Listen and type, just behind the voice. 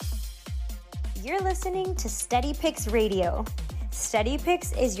You're listening to Steady Picks Radio. Steady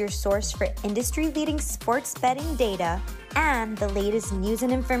Picks is your source for industry-leading sports betting data and the latest news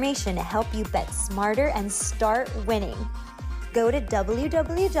and information to help you bet smarter and start winning. Go to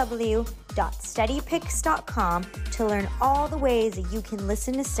www.steadypicks.com to learn all the ways that you can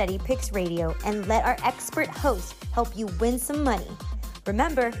listen to Steady Picks Radio and let our expert host help you win some money.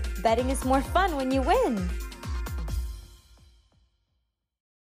 Remember, betting is more fun when you win.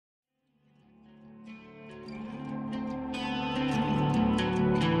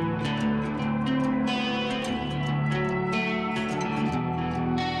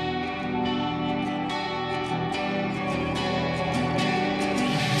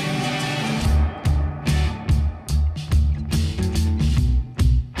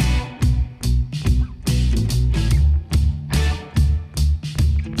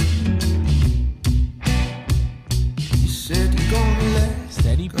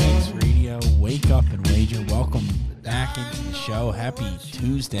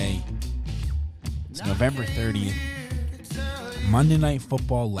 Tuesday. It's November 30th. Monday Night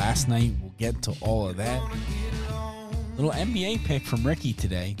Football last night. We'll get to all of that. Little NBA pick from Ricky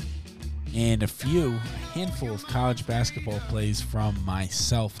today. And a handful of college basketball plays from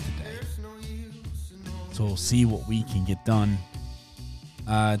myself today. So we'll see what we can get done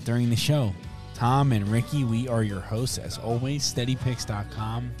during the show. Tom and Ricky, we are your hosts as always.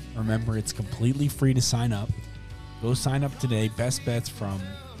 SteadyPicks.com. Remember, it's completely free to sign up. Go sign up today. Best bets from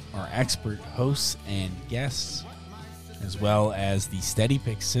our expert hosts and guests, as well as the Steady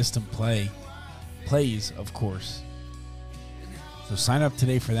Pick system plays, of course. So sign up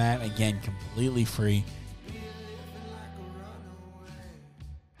today for that. Again, completely free.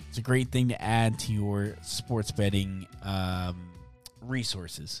 It's a great thing to add to your sports betting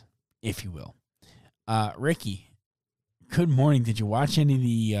resources, if you will. Ricky, good morning. Did you watch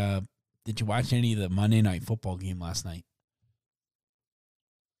any of the Monday Night Football game last night?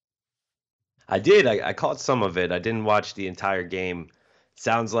 I did. I caught some of it. I didn't watch the entire game.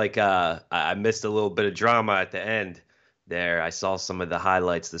 Sounds like I missed a little bit of drama at the end there. I saw some of the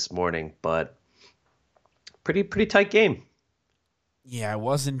highlights this morning, but pretty tight game. Yeah, I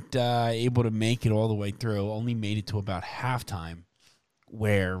wasn't able to make it all the way through. Only made it to about halftime,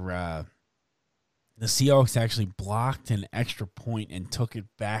 where the Seahawks actually blocked an extra point and took it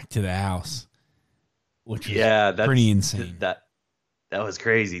back to the house, which was pretty insane. That was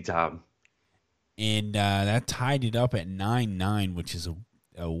crazy, Tom. And that tied it up at 9-9, which is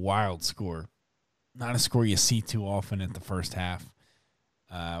a wild score. Not a score you see too often at the first half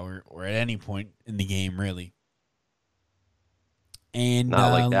or at any point in the game, really. And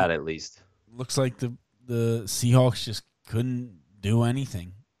not like that, at least. Looks like the Seahawks just couldn't do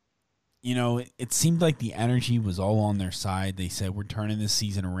anything. You know, it seemed like the energy was all on their side. They said, we're turning this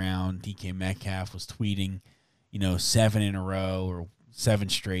season around. DK Metcalf was tweeting, 7 in a row or 7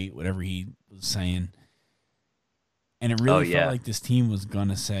 straight, whatever he was saying. And it really felt like this team was going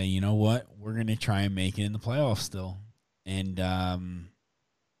to say, you know what, we're going to try and make it in the playoffs still. And I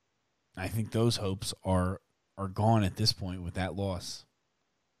think those hopes are gone at this point with that loss.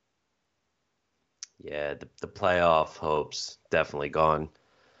 Yeah, the playoff hopes definitely gone.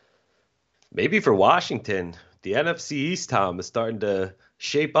 Maybe for Washington, the NFC East, Tom, is starting to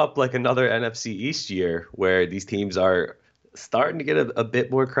shape up like another NFC East year where these teams are starting to get a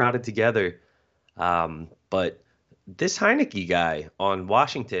bit more crowded together. But this Heineke guy on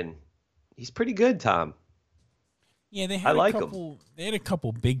Washington, he's pretty good, Tom. Yeah, they had a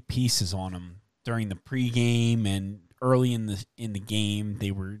couple big pieces on him during the pregame and early in the game.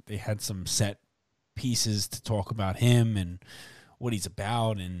 They had some set pieces to talk about him and what he's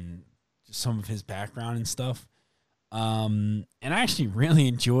about and some of his background and stuff. And I actually really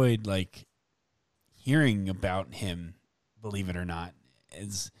enjoyed hearing about him, believe it or not.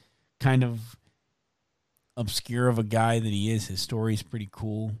 As kind of obscure of a guy that he is, his story is pretty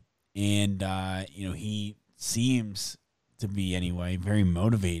cool. And, he seems to be, anyway, very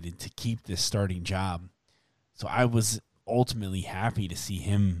motivated to keep this starting job. So I was ultimately happy to see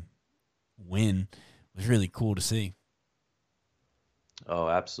him win. It was really cool to see. Oh,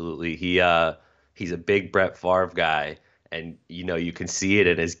 absolutely. He's a big Brett Favre guy, and you can see it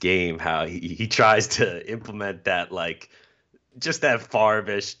in his game how he tries to implement that just that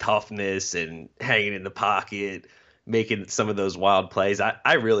Favre-ish toughness and hanging in the pocket, making some of those wild plays.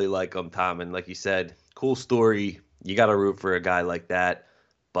 I really like him, Tom, and like you said, cool story. You got to root for a guy like that.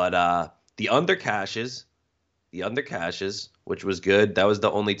 But the undercashes, which was good. That was the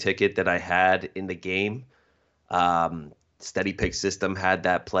only ticket that I had in the game. Steady Pick system had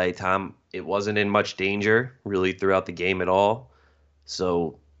that play, Tom. It wasn't in much danger really throughout the game at all.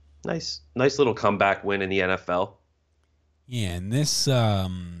 So Nice little comeback win in the NFL. Yeah, and this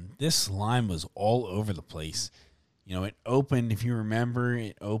line was all over the place. You know, it opened, if you remember,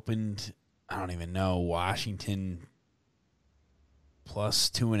 I don't even know, Washington plus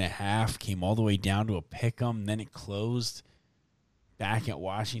 2.5, came all the way down to a pick 'em. Then it closed back at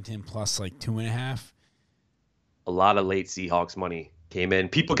Washington plus like 2.5. A lot of late Seahawks money came in.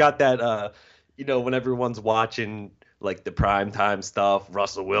 People got that, when everyone's watching like the primetime stuff,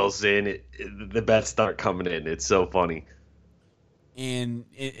 Russell Wilson, the bets start coming in. It's so funny. And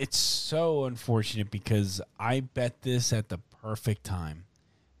it's so unfortunate because I bet this at the perfect time.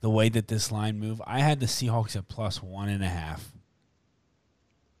 The way that this line moved, I had the Seahawks at plus 1.5.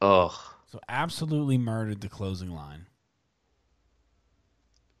 Ugh. So absolutely murdered the closing line.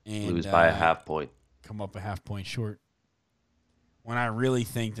 And lose by a half point. Come up a half point short. When I really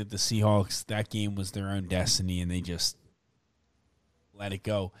think that the Seahawks, that game was their own destiny and they just let it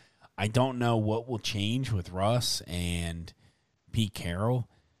go. I don't know what will change with Russ and Pete Carroll.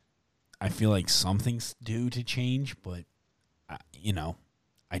 I feel like something's due to change, but,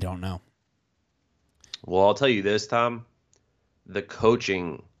 I don't know. Well, I'll tell you this, Tom. The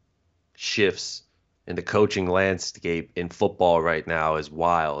coaching shifts in the coaching landscape in football right now is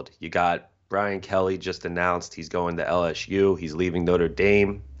wild. You got Brian Kelly just announced he's going to LSU. He's leaving Notre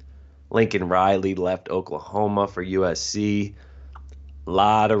Dame. Lincoln Riley left Oklahoma for USC. A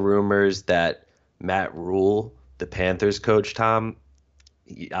lot of rumors that Matt Rule, the Panthers coach, Tom,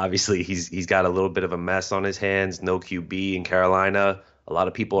 obviously he's got a little bit of a mess on his hands. No QB in Carolina. A lot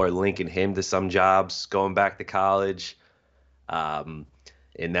of people are linking him to some jobs, going back to college. And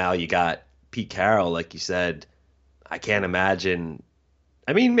now you got Pete Carroll, like you said. I can't imagine.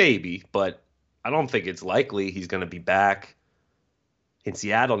 I mean, maybe, but I don't think it's likely he's going to be back in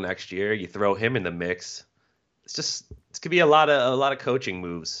Seattle next year. You throw him in the mix. It's gonna be a lot of coaching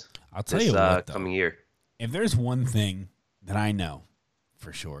moves. I'll tell you what, though, coming year. If there's one thing that I know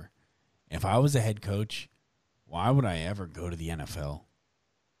for sure, if I was a head coach, why would I ever go to the NFL?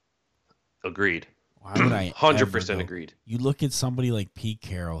 Agreed. Why would I 100% agreed. You look at somebody like Pete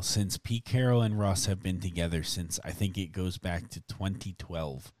Carroll, since Pete Carroll and Russ have been together since I think it goes back to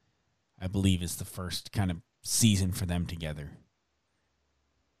 2012, I believe is the first kind of season for them together.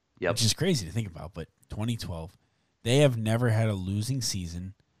 Yep. Which is crazy to think about, but 2012. They have never had a losing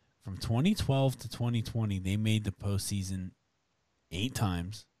season. From 2012 to 2020, they made the postseason 8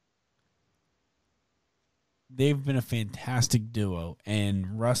 times. They've been a fantastic duo,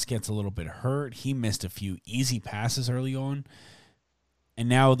 and Russ gets a little bit hurt. He missed a few easy passes early on, and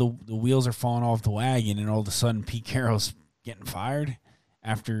now the wheels are falling off the wagon, and all of a sudden Pete Carroll's getting fired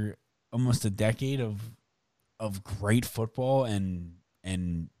after almost a decade of great football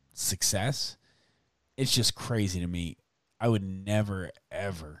and success. It's just crazy to me. I would never,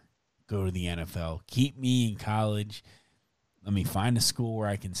 ever go to the NFL. Keep me in college. Let me find a school where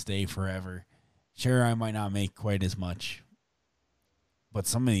I can stay forever. Sure, I might not make quite as much, but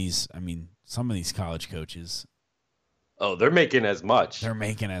some of these college coaches, they're making as much. They're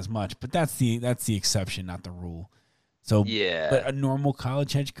making as much, but that's the exception, not the rule. So, yeah. But a normal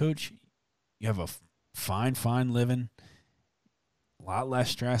college head coach, you have a fine living, a lot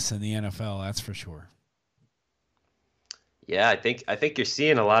less stress than the NFL. That's for sure. Yeah, I think you're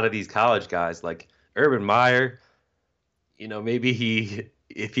seeing a lot of these college guys like Urban Meyer. Maybe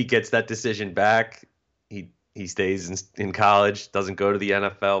if he gets that decision back, he stays in college, doesn't go to the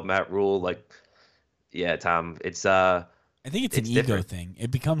NFL. Matt Rule, yeah, Tom, I think it's an ego thing. It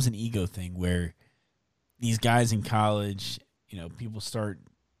becomes an ego thing where these guys in college, people start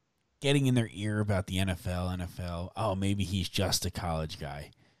getting in their ear about the NFL. Oh, maybe he's just a college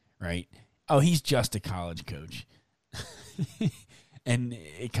guy, right? Oh, he's just a college coach. And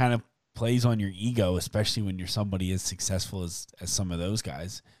it kind of plays on your ego, especially when you're somebody as successful as some of those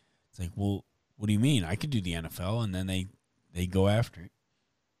guys. It's like, well, what do you mean? I could do the NFL, and then they go after it.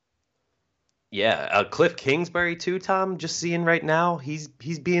 Yeah, Cliff Kingsbury too, Tom. Just seeing right now, he's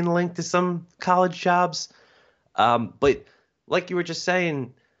being linked to some college jobs. But like you were just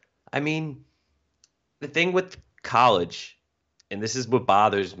saying, I mean, the thing with college, and this is what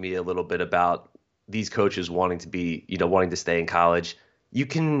bothers me a little bit about these coaches wanting to stay in college. You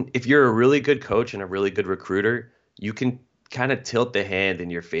can, if you're a really good coach and a really good recruiter, you can kind of tilt the hand in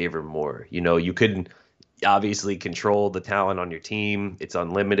your favor more. You can obviously control the talent on your team. It's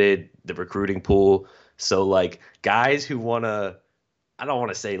unlimited, the recruiting pool. So guys who want to, I don't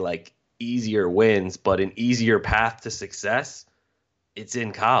want to say easier wins, but an easier path to success, it's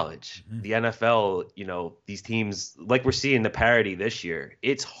in college. Mm-hmm. The NFL, these teams, we're seeing the parity this year.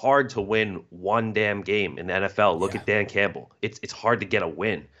 It's hard to win one damn game in the NFL. Look at Dan Campbell. It's hard to get a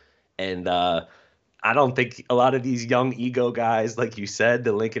win. And I don't think a lot of these young ego guys, like you said,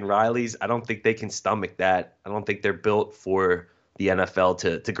 the Lincoln Rileys, I don't think they can stomach that. I don't think they're built for the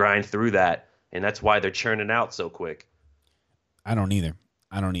NFL to grind through that. And that's why they're churning out so quick. I don't either.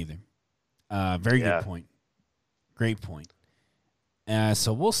 Very Yeah. good point. Great point.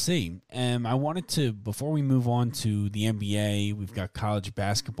 So we'll see. I wanted to, before we move on to the NBA, we've got college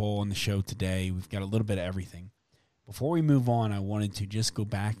basketball on the show today. We've got a little bit of everything. Before we move on, I wanted to just go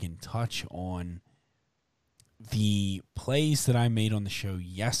back and touch on the plays that I made on the show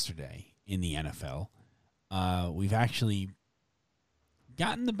yesterday in the NFL. We've actually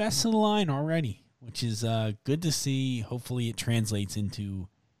gotten the best of the line already, which is good to see. Hopefully it translates into,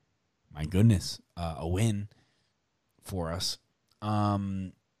 my goodness, a win for us.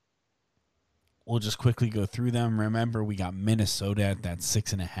 We'll just quickly go through them. Remember, we got Minnesota at that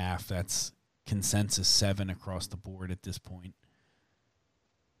 6.5. That's consensus 7 across the board at this point.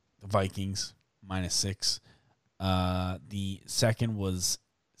 The Vikings, -6. The second was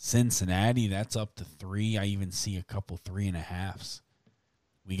Cincinnati. That's up to 3. I even see a couple 3.5s.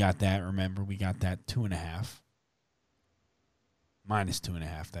 We got that. Remember, we got that 2.5.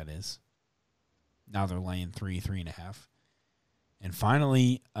 -2.5, that is. Now they're laying 3.5. And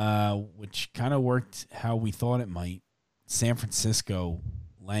finally, which kind of worked how we thought it might, San Francisco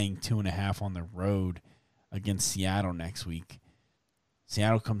laying 2.5 on the road against Seattle next week.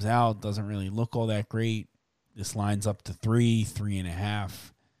 Seattle comes out, doesn't really look all that great. This line's up to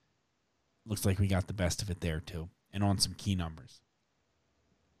 3.5. Looks like we got the best of it there, too, and on some key numbers.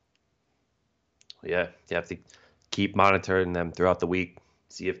 Yeah, you have to keep monitoring them throughout the week,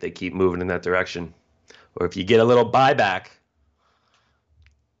 see if they keep moving in that direction. Or if you get a little buyback.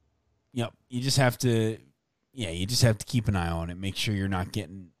 Yep, you just have to keep an eye on it. Make sure you're not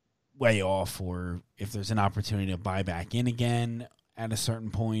getting way off, or if there's an opportunity to buy back in again at a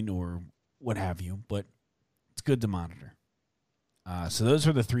certain point or what have you. But it's good to monitor. So those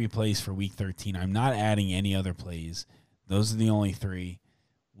are the 3 plays for Week 13. I'm not adding any other plays. Those are the only 3.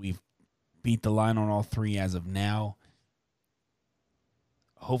 We've beat the line on all 3 as of now.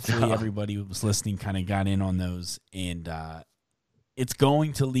 Hopefully everybody who was listening kind of got in on those, and it's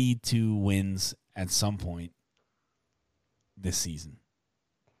going to lead to wins at some point this season.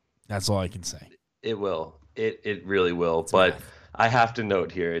 That's all I can say. It will. It really will. But I have to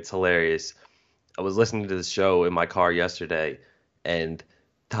note here, it's hilarious. I was listening to the show in my car yesterday, and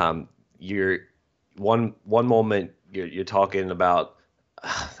Tom, you're one moment you're talking about,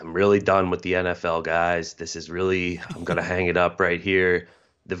 I'm really done with the NFL, guys. This is really, I'm gonna hang it up right here.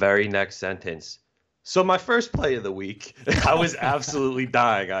 The very next sentence. So my first play of the week, I was absolutely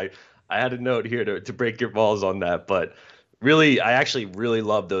dying. I had a note here to break your balls on that, but really, I actually really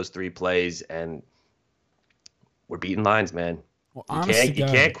love those 3 plays, and we're beating lines, man. Well, You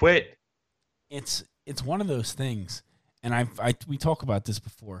can't quit. It's one of those things, and we talk about this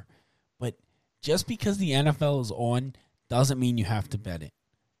before, but just because the NFL is on doesn't mean you have to bet it.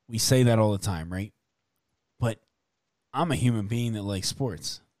 We say that all the time, right? But I'm a human being that likes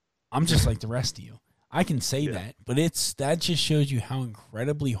sports. I'm just like the rest of you. I can say that, but that just shows you how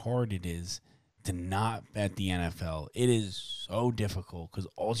incredibly hard it is to not bet the NFL. It is so difficult because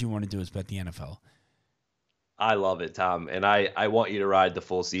all you want to do is bet the NFL. I love it, Tom, and I want you to ride the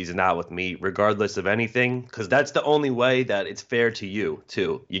full season out with me, regardless of anything, because that's the only way that it's fair to you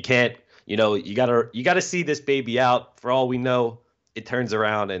too. You can't, you gotta see this baby out. For all we know, it turns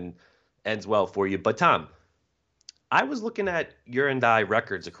around and ends well for you. But Tom, I was looking at your and I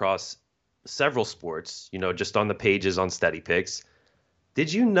records across several sports, just on the pages on Steady Picks.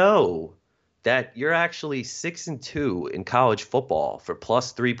 Did you know that you're actually 6-2 in college football for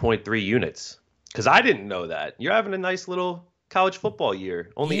plus 3.3 units? Because I didn't know that. You're having a nice little college football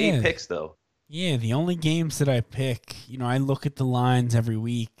year. Only 8 picks, though. Yeah, the only games that I pick, I look at the lines every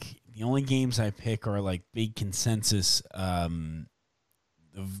week. The only games I pick are like big consensus.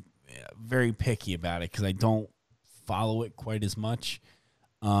 Very picky about it because I don't follow it quite as much.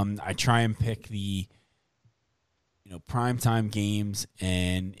 I try and pick the primetime games,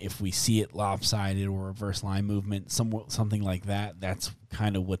 and if we see it lopsided or reverse line movement, something like that, that's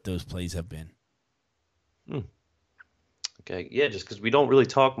kind of what those plays have been. Okay, yeah, just because we don't really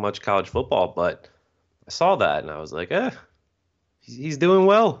talk much college football, but I saw that and I was like, he's doing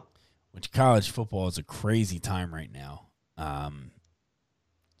well. Which college football is a crazy time right now.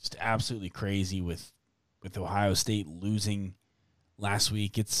 Just absolutely crazy with Ohio State losing last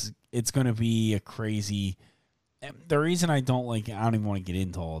week. It's going to be a crazy. The reason I don't even want to get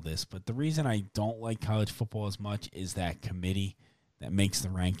into all this, but the reason I don't like college football as much is that committee that makes the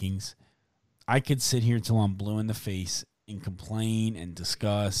rankings. I could sit here till I'm blue in the face and complain and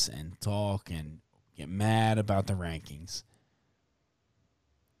discuss and talk and get mad about the rankings.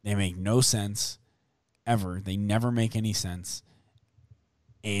 They make no sense ever. They never make any sense.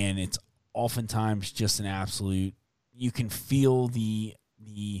 And it's oftentimes just an absolute, you can feel the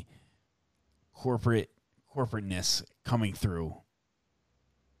corporateness coming through.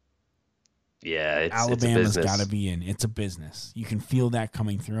 Yeah, Alabama's got to be in. It's a business. You can feel that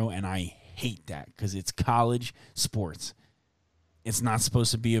coming through, and I hate that because it's college sports. It's not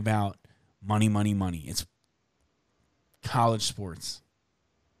supposed to be about money, money, money. It's college sports.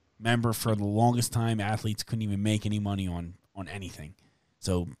 Remember, for the longest time, athletes couldn't even make any money on anything.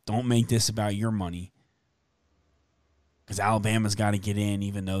 So don't make this about your money, because Alabama's got to get in,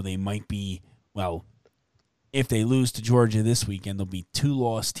 even though they might be, well, if they lose to Georgia this weekend, they'll be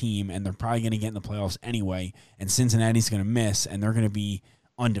 2-loss team, and they're probably going to get in the playoffs anyway, and Cincinnati's going to miss, and they're going to be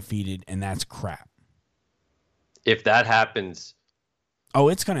undefeated, and that's crap. If that happens... Oh,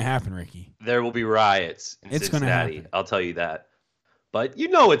 it's going to happen, Ricky. There will be riots in it's Cincinnati. Happen. I'll tell you that. But you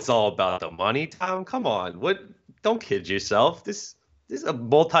know it's all about the money, Tom. Come on. Don't kid yourself. This is a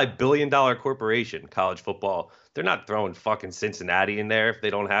multi-billion-dollar corporation, college football. They're not throwing fucking Cincinnati in there if they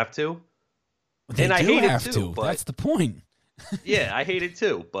don't have to. They do have to. That's the point. Yeah, I hate it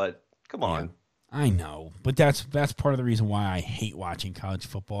too, but come on. Yeah, I know. But that's part of the reason why I hate watching college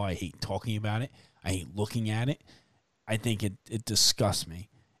football. I hate talking about it. I hate looking at it. I think it disgusts me.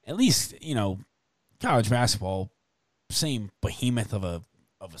 At least, college basketball, same behemoth of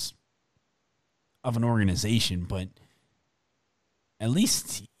an organization, but at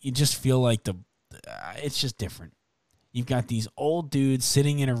least you just feel like it's just different. You've got these old dudes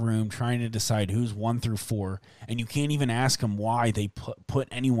sitting in a room trying to decide who's 1 through 4, and you can't even ask them why they put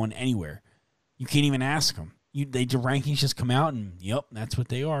anyone anywhere. You can't even ask them. The rankings just come out, and yep, that's what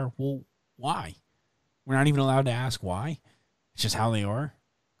they are. Well, why? We're not even allowed to ask why. It's just how they are,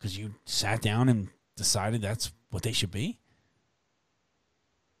 because you sat down and decided that's what they should be.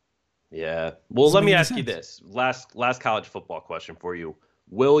 Yeah. Well, let me ask you this. Last college football question for you.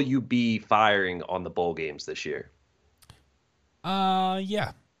 Will you be firing on the bowl games this year?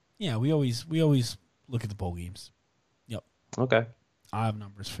 Yeah. Yeah, we always look at the bowl games. Yep. Okay. I have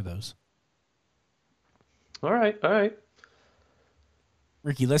numbers for those. All right.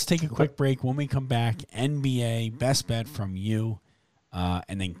 Ricky, let's take a quick break. When we come back, NBA best bet from you,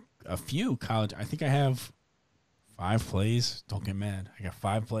 and then a few college. I think I have 5 plays. Don't get mad. I got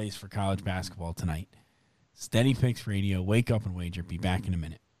 5 plays for college basketball tonight. Steady Picks Radio. Wake up and wager. Be back in a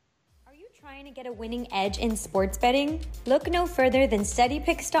minute. Trying to get a winning edge in sports betting? Look no further than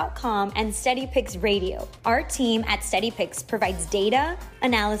SteadyPicks.com and SteadyPicks Radio. Our team at SteadyPicks provides data,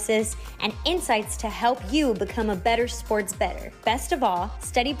 analysis, and insights to help you become a better sports bettor. Best of all,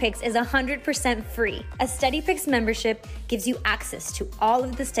 SteadyPicks is 100% free. A SteadyPicks membership gives you access to all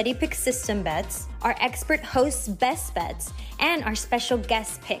of the SteadyPicks system bets, our expert hosts' best bets, and our special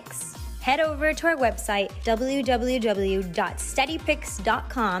guest picks. Head over to our website,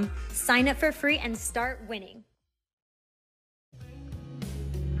 www.steadypicks.com, sign up for free, and start winning.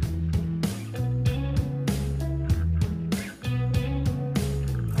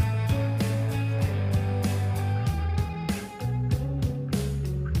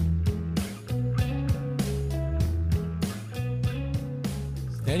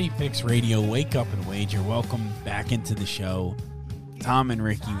 Steady Picks Radio, wake up and wager. Welcome back into the show. Tom and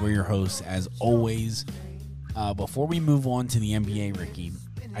Ricky, we're your hosts, as always. Before we move on to the NBA, Ricky,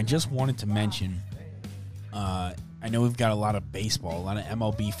 I just wanted to mention, I know we've got a lot of baseball, a lot of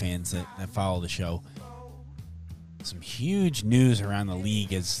MLB fans that follow the show. Some huge news around the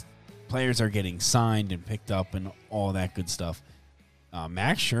league as players are getting signed and picked up and all that good stuff.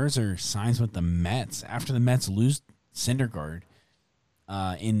 Max Scherzer signs with the Mets after the Mets lose Syndergaard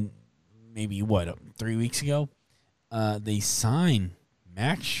in maybe, 3 weeks ago? They sign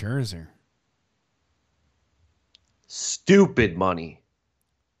Max Scherzer. Stupid money.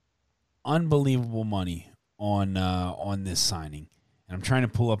 Unbelievable money on this signing. And I'm trying to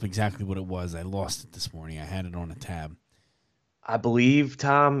pull up exactly what it was. I lost it this morning. I had it on a tab. I believe,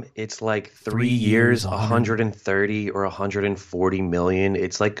 Tom, it's like 3 years, 130 or 140 million.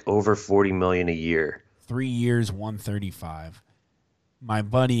 It's like over 40 million a year. 3 years, 135. My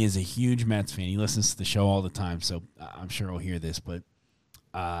buddy is a huge Mets fan. He listens to the show all the time, so I'm sure he'll hear this. But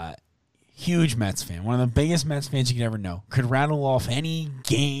huge Mets fan. One of the biggest Mets fans you could ever know. Could rattle off any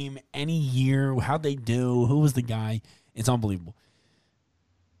game, any year, how'd they do, who was the guy. It's unbelievable.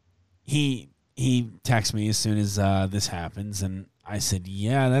 He texted me as soon as this happens, and I said,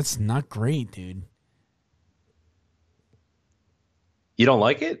 yeah, that's not great, dude. You don't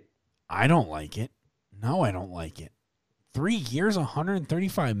like it? I don't like it. No, I don't like it. 3 years,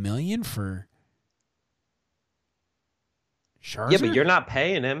 $135 million for Scherzer? Yeah, but you're not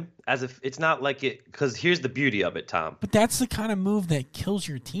paying him as if it's not like it. Because here's the beauty of it, Tom. But that's the kind of move that kills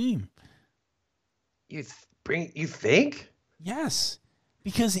your team. You think? Yes,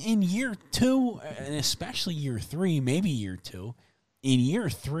 because in year 2, and especially year 3, maybe year 2, in year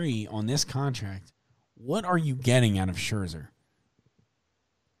 3 on this contract, what are you getting out of Scherzer?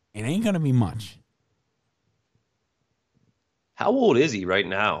 It ain't going to be much. How old is he right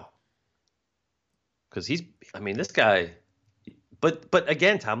now? Because this guy. But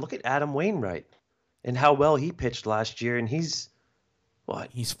again, Tom, look at Adam Wainwright and how well he pitched last year, and he's what?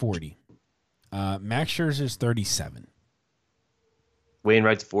 He's 40. Max Scherzer's 37.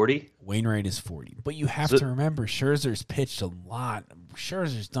 Wainwright's 40? Wainwright is 40. But you have to remember, Scherzer's pitched a lot.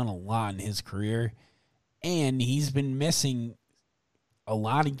 Scherzer's done a lot in his career, and he's been missing a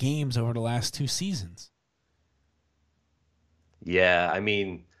lot of games over the last 2 seasons. Yeah,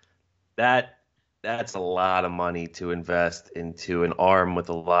 that's a lot of money to invest into an arm with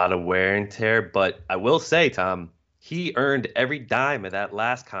a lot of wear and tear. But I will say, Tom, he earned every dime of that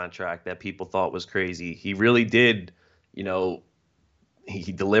last contract that people thought was crazy. He really did,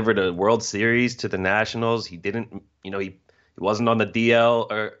 he delivered a World Series to the Nationals. He didn't, he wasn't on the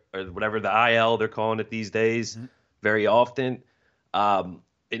DL or whatever, the IL they're calling it these days, very often. An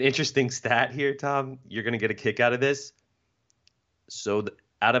interesting stat here, Tom, you're going to get a kick out of this. So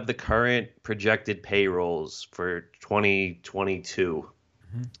out of the current projected payrolls for 2022,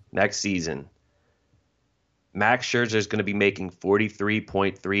 next season, Max Scherzer is going to be making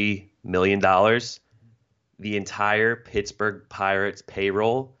 $43.3 million. The entire Pittsburgh Pirates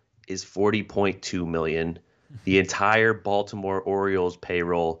payroll is $40.2 million. The entire Baltimore Orioles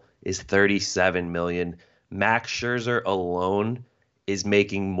payroll is $37 million. Max Scherzer alone is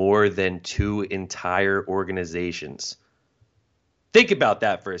making more than 2 entire organizations. Think about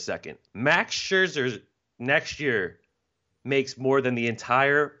that for a second. Max Scherzer next year makes more than the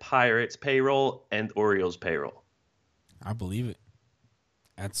entire Pirates payroll and Orioles payroll. I believe it.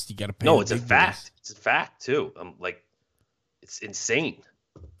 You got to pay. No, it's a fact. Boys. It's a fact too. It's insane.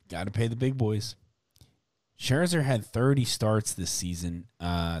 Got to pay the big boys. Scherzer had 30 starts this season,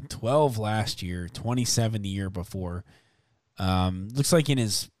 12 last year, 27 the year before. Looks like in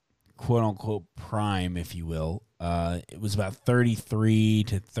his quote unquote prime, if you will. It was about 33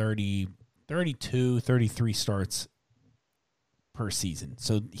 to 30, 32, 33 starts per season.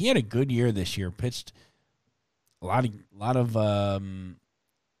 So he had a good year this year. Pitched a lot of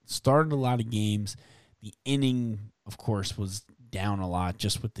started a lot of games. The inning, of course, was down a lot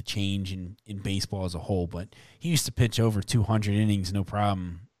just with the change in baseball as a whole. But he used to pitch over 200 innings, no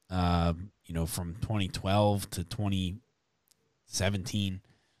problem. From 2012 to 2017.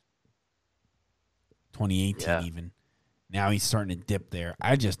 2018 even. Now he's starting to dip there.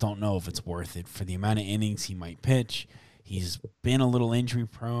 I just don't know if it's worth it for the amount of innings he might pitch. He's been a little injury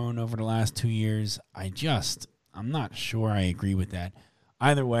prone over the last 2 years. I'm not sure I agree with that.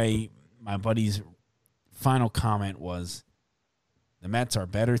 Either way, my buddy's final comment was, the Mets are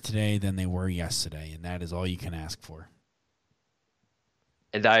better today than they were yesterday, and that is all you can ask for.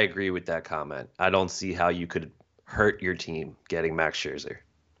 And I agree with that comment. I don't see how you could hurt your team getting Max Scherzer.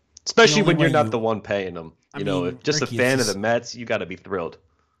 Especially when you're not the one paying them. If just Ricky, a fan of the Mets, you got to be thrilled.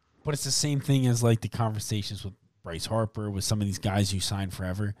 But it's the same thing as like the conversations with Bryce Harper, with some of these guys you signed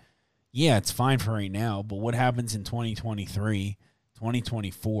forever. Yeah, it's fine for right now, but what happens in 2023,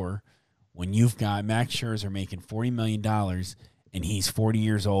 2024, when you've got Max Scherzer making $40 million and he's 40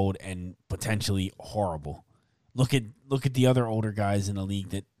 years old and potentially horrible? Look at the other older guys in the league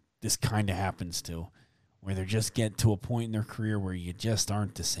that this kind of happens to, where they just get to a point in their career where you just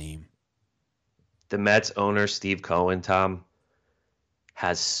aren't the same. The Mets owner, Steve Cohen, Tom,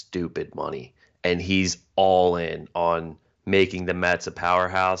 has stupid money, and he's all in on making the Mets a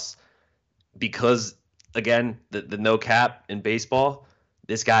powerhouse because, again, the no cap in baseball,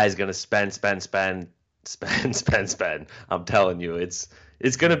 this guy is going to spend. I'm telling you, it's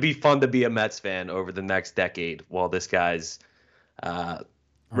going to be fun to be a Mets fan over the next decade while this guy's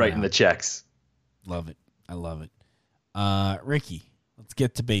writing the checks. Love it. I love it. Ricky, let's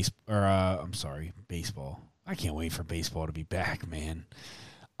get to baseball. I can't wait for baseball to be back, man.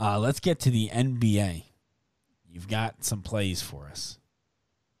 Let's get to the NBA. You've got some plays for us.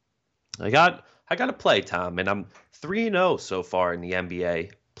 I got a play, Tom, and I'm 3-0 so far in the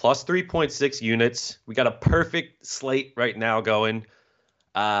NBA. Plus 3.6 units. We got a perfect slate right now going.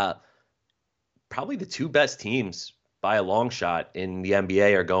 Probably the 2 best teams by a long shot in the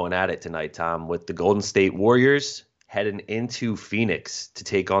NBA are going at it tonight, Tom, with the Golden State Warriors heading into Phoenix to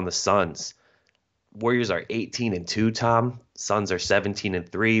take on the Suns. Warriors are 18-2, Tom. Suns are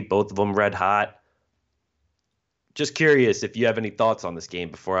 17-3, both of them red hot. Just curious if you have any thoughts on this game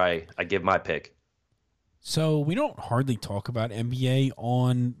before I give my pick. So we don't hardly talk about NBA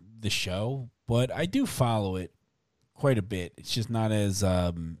on the show, but I do follow it quite a bit. It's just not as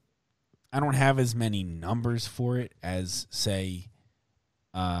I don't have as many numbers for it as, say,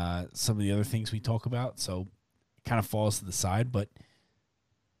 some of the other things we talk about, so it kind of falls to the side. But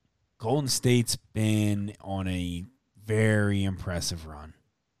Golden State's been on a very impressive run.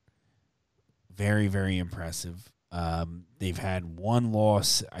 Very, very impressive. They've had one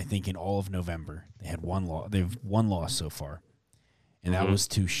loss, I think, in all of November. They had one loss. They've one loss so far, and that was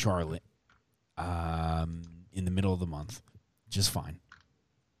to Charlotte in the middle of the month. Just fine.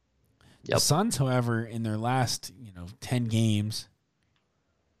 Yep. The Suns, however, in their last 10 games,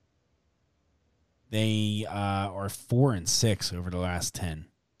 they are 4-6 over the last 10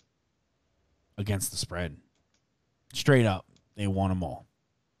 against the spread. Straight up, they won them all.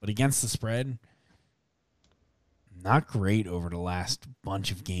 But against the spread, not great over the last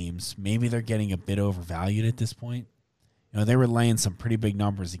bunch of games. Maybe they're getting a bit overvalued at this point. They were laying some pretty big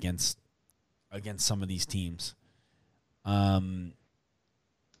numbers against some of these teams.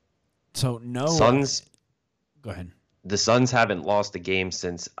 So no Suns. Go ahead. The Suns haven't lost a game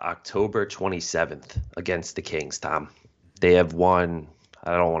since October 27th against the Kings, Tom. They have won,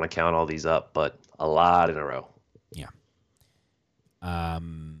 I don't want to count all these up, but a lot in a row. Yeah.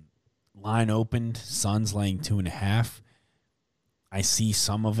 Line opened, Suns laying 2.5. I see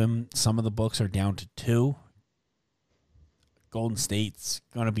some of the books are down to 2. Golden State's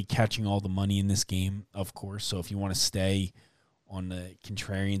going to be catching all the money in this game, of course. So if you want to stay on the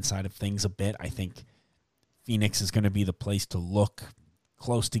contrarian side of things a bit, I think Phoenix is going to be the place to look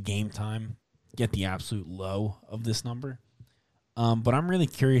close to game time, get the absolute low of this number. But I'm really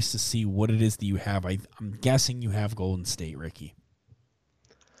curious to see what it is that you have. I'm guessing you have Golden State, Ricky.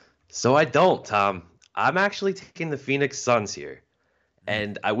 So I don't, Tom. I'm actually taking the Phoenix Suns here.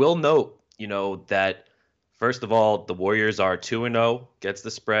 And I will note, that first of all, the Warriors are 2-0, gets the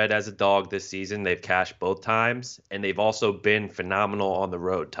spread as a dog this season. They've cashed both times, and they've also been phenomenal on the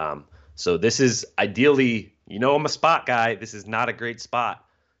road, Tom. So this is ideally, I'm a spot guy. This is not a great spot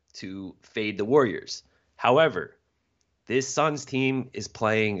to fade the Warriors. However, this Suns team is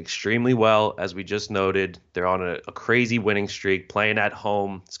playing extremely well, as we just noted. They're on a crazy winning streak, playing at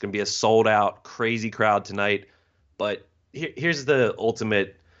home. It's going to be a sold-out, crazy crowd tonight. But here's the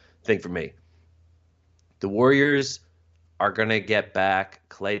ultimate thing for me. The Warriors are going to get back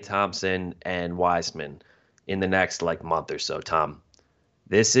Klay Thompson and Wiseman in the next month or so, Tom.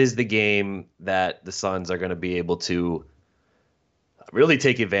 This is the game that the Suns are going to be able to really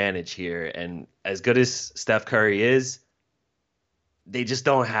take advantage here. And as good as Steph Curry is, they just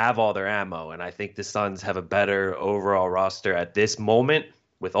don't have all their ammo. And I think the Suns have a better overall roster at this moment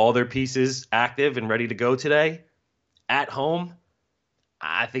with all their pieces active and ready to go today. At home,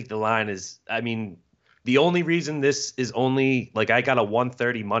 I think the line is, the only reason this is only, I got a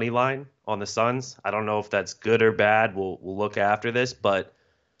 130 money line on the Suns. I don't know if that's good or bad. We'll look after this, but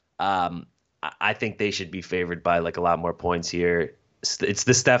I think they should be favored by a lot more points here. It's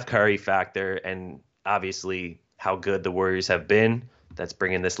the Steph Curry factor, and obviously how good the Warriors have been that's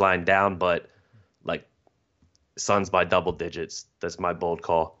bringing this line down, but Suns by double digits. That's my bold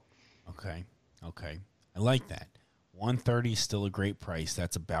call. Okay. I like that. 130 is still a great price.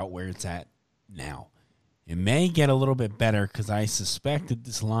 That's about where it's at now. It may get a little bit better because I suspect that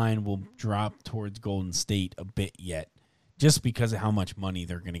this line will drop towards Golden State a bit yet, just because of how much money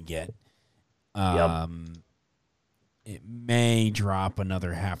they're going to get. It may drop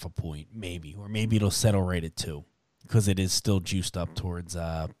another half a point, maybe, or maybe it'll settle right at 2 because it is still juiced up towards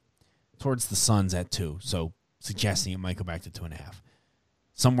the Suns at 2. So suggesting it might go back to 2.5.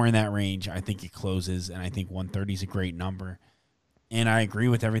 Somewhere in that range, I think it closes, and I think 130 is a great number. And I agree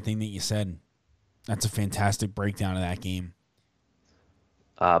with everything that you said. That's a fantastic breakdown of that game.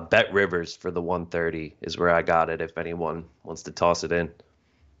 Bet Rivers for the 130 is where I got it if anyone wants to toss it in.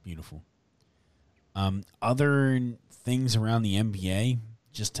 Beautiful. Other things around the NBA,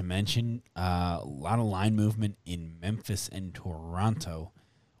 just to mention, a lot of line movement in Memphis and Toronto,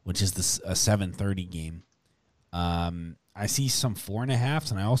 which is a 7:30 game. I see some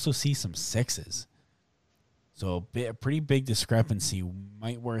 4.5s, and I also see some 6s. So a pretty big discrepancy.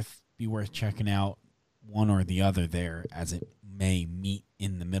 Might be worth checking out one or the other there, as it may meet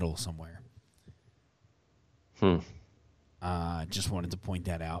in the middle somewhere. Just wanted to point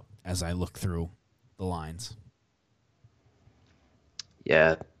that out as I look through the lines.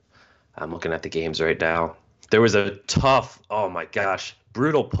 Yeah, I'm looking at the games right now. There was a tough, oh my gosh,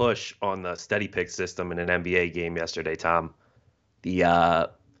 brutal push on the steady pick system in an NBA game yesterday, Tom. The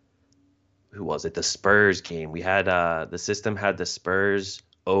who was it? The Spurs game. We had the system had the Spurs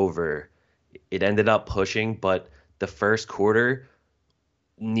over. It ended up pushing, but the first quarter,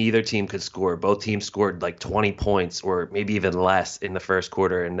 neither team could score. Both teams scored like 20 points or maybe even less in the first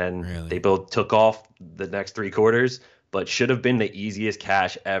quarter, and then they both took off the next three quarters. But should have been the easiest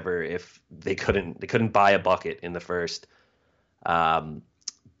cash ever if they couldn't buy a bucket in the first.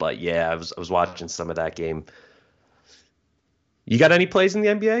 But yeah, I was watching some of that game. You got any plays in the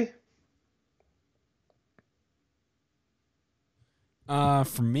NBA?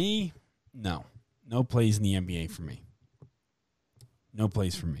 For me, no plays in the NBA for me. No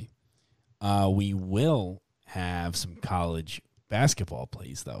plays for me. We will have some college basketball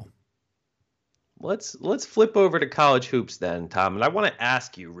plays though. Let's flip over to college hoops then, Tom. And I want to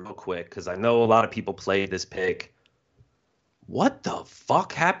ask you real quick because I know a lot of people played this pick. What the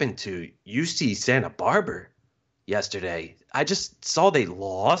fuck happened to UC Santa Barbara yesterday? I just saw they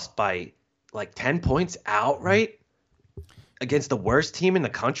lost by like 10 points outright against the worst team in the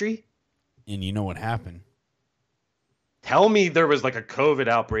country. And you know what happened? Tell me there was like a COVID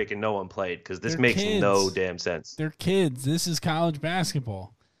outbreak and no one played because this makes no damn sense. They're kids. This is college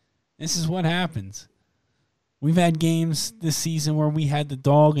basketball. This is what happens. We've had games this season where we had the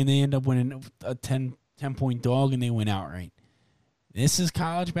dog and they end up winning a 10-point dog and they win outright. This is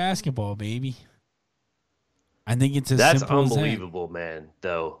college basketball, baby. I think it's That's simple unbelievable, man,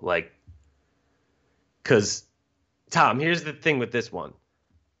 though. Like, because, Tom, here's the thing with this one.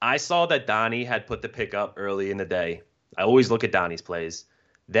 I saw that Donnie had put the pick up early in the day. I always look at Donnie's plays.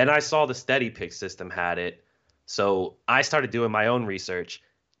 Then I saw the steady pick system had it. So I started doing my own research.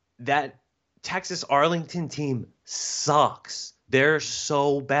 That Texas Arlington team sucks. They're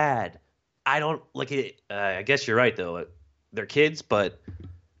so bad. I don't like it. I guess you're right, though. They're kids, but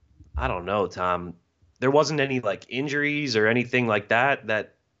I don't know, Tom. There wasn't any like injuries or anything like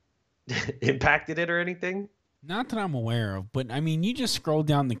that impacted it or anything. Not that I'm aware of, but I mean, you just scroll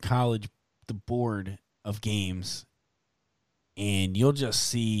down the board of games, and you'll just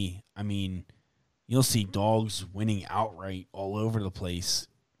see. I mean, you'll see dogs winning outright all over the place.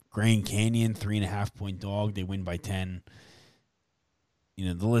 Grand Canyon, 3.5-point dog. They win by 10. You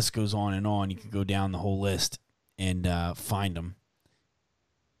know, the list goes on and on. You can go down the whole list and find them.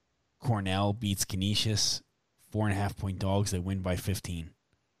 Cornell beats Canisius, 4.5-point dogs. They win by 15.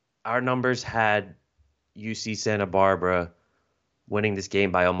 Our numbers had UC Santa Barbara winning this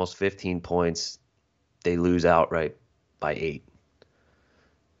game by almost 15 points. They lose outright by 8.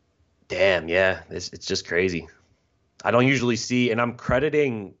 Damn, yeah. It's just crazy. I don't usually see, and I'm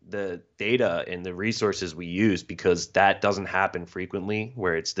crediting the data and the resources we use because that doesn't happen frequently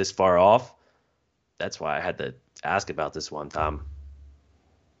where it's this far off. That's why I had to ask about this one, Tom.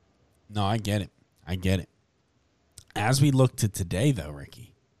 No, I get it. As we look to today, though,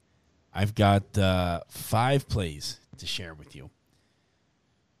 Ricky, I've got 5 plays to share with you.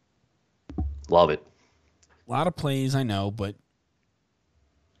 Love it. A lot of plays, I know, but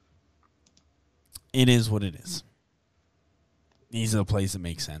it is what it is. These are the plays that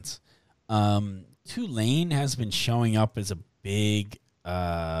make sense. Tulane has been showing up as a big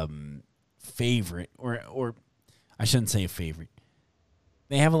favorite, or I shouldn't say a favorite.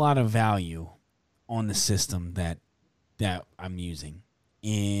 They have a lot of value on the system that I'm using.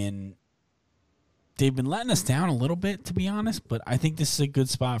 And they've been letting us down a little bit, to be honest, but I think this is a good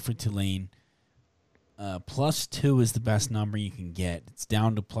spot for Tulane. +2 is the best number you can get. It's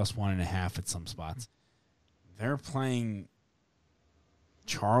down to +1.5 at some spots. They're playing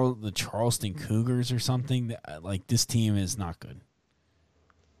the Charleston Cougars or something. Like, this team is not good.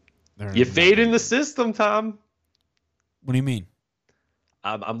 You fade in the system, Tom. What do you mean?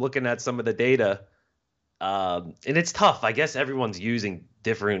 I'm looking at some of the data, and it's tough. I guess everyone's using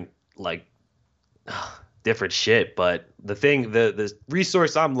different shit, but the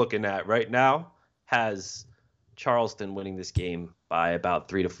resource I'm looking at right now has Charleston winning this game by about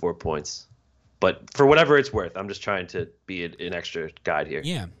 3 to 4 points. But for whatever it's worth, I'm just trying to be an extra guide here.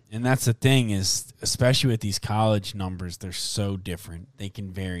 Yeah, and that's the thing is, especially with these college numbers, they're so different. They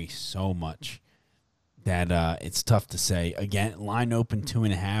can vary so much that it's tough to say. Again, line open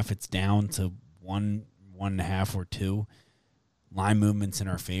 2.5, it's down to 1.5 or 2. Line movements in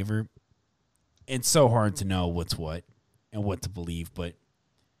our favor. It's so hard to know what's what and what to believe, but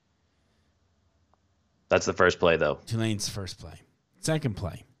that's the first play, though. Tulane's the first play. Second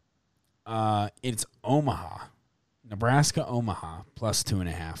play. It's Omaha. Nebraska, Omaha,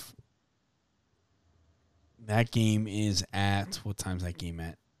 +2.5. That game is at, what time's that game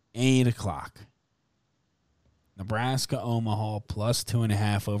at? 8 o'clock. Nebraska, Omaha, plus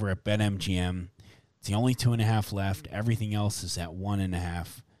 2.5 over at BetMGM. It's the only 2.5 left. Everything else is at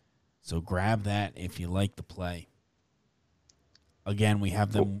 1.5. So grab that if you like the play. Again, we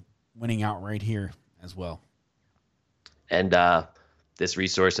have them winning outright here as well. And this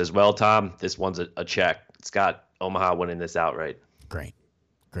resource as well, Tom, this one's a check. It's got Omaha winning this outright. Great.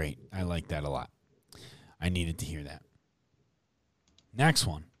 I like that a lot. I needed to hear that. Next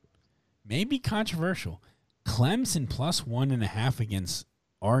one. Maybe controversial. Clemson plus 1.5 against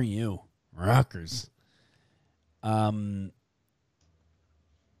RU. Rutgers.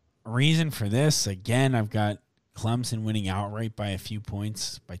 Reason for this, again, I've got Clemson winning outright by a few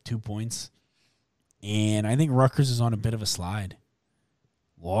points, by 2 points. And I think Rutgers is on a bit of a slide.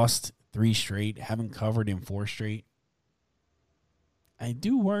 Lost 3 straight, haven't covered in 4 straight. I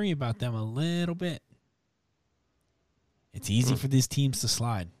do worry about them a little bit. It's easy for these teams to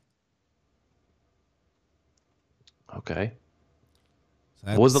slide. Okay. So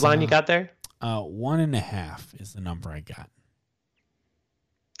what was the line you got there? 1.5 is the number I got.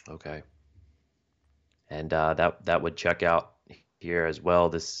 Okay. And that would check out here as well.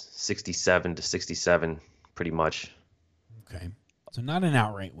 This 67-67, pretty much. Okay. So not an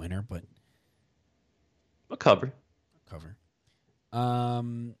outright winner, but a cover.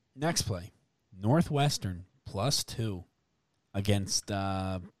 Next play. Northwestern plus 2 against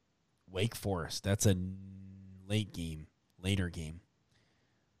Wake Forest. That's a later game.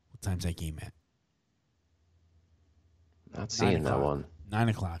 What time's that game at? Not seeing that one. 9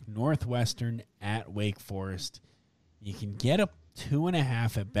 o'clock. Northwestern at Wake Forest. You can get up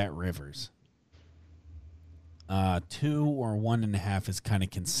 2.5 at Bet Rivers. 2 or 1.5 is kind of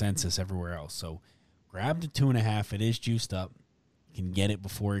consensus everywhere else. So grab the 2.5. It is juiced up. You can get it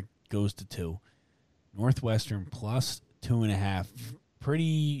before it goes to 2. Northwestern plus 2.5.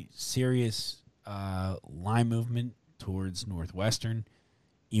 Pretty serious line movement towards Northwestern,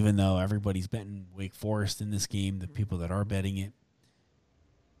 even though everybody's betting Wake Forest in this game, the people that are betting it.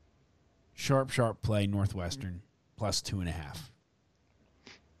 Sharp play, Northwestern, plus 2.5.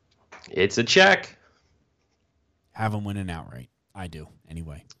 It's a check. Have them winning outright. I do,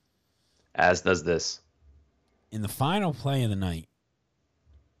 anyway. As does this. In the final play of the night,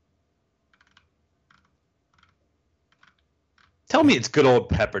 tell me it's good old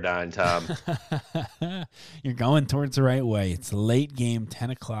Pepperdine, Tom. You're going towards the right way. It's a late game,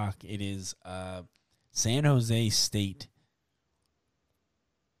 10 o'clock. It is San Jose State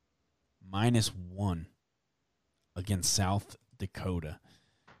 -1 against South Dakota.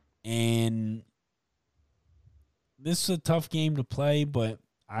 And this is a tough game to play, but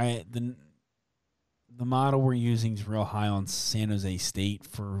the model we're using is real high on San Jose State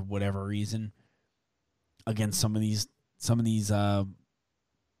for whatever reason against some of these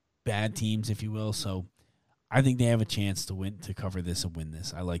bad teams, if you will. So I think they have a chance to cover this and win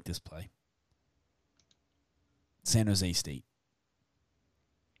this. I like this play. San Jose State.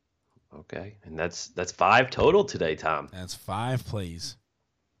 Okay, and that's 5 total today, Tom. That's 5 plays.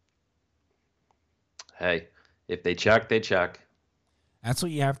 Hey, if they check, they check. That's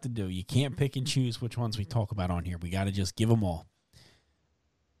what you have to do. You can't pick and choose which ones we talk about on here. We got to just give them all.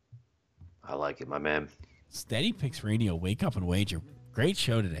 I like it, my man. Steady Picks Radio, Wake Up and Wager. Great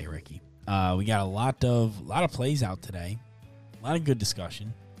show today, Ricky. We got a lot of plays out today. A lot of good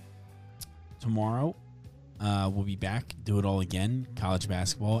discussion. Tomorrow, we'll be back, do it all again. College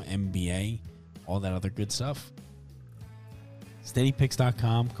basketball, NBA, all that other good stuff.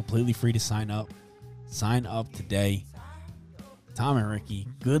 SteadyPicks.com, completely free to sign up. Sign up today. Tom and Ricky,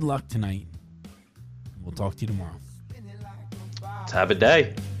 good luck tonight. We'll talk to you tomorrow. Let's have a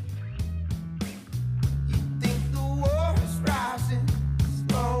day.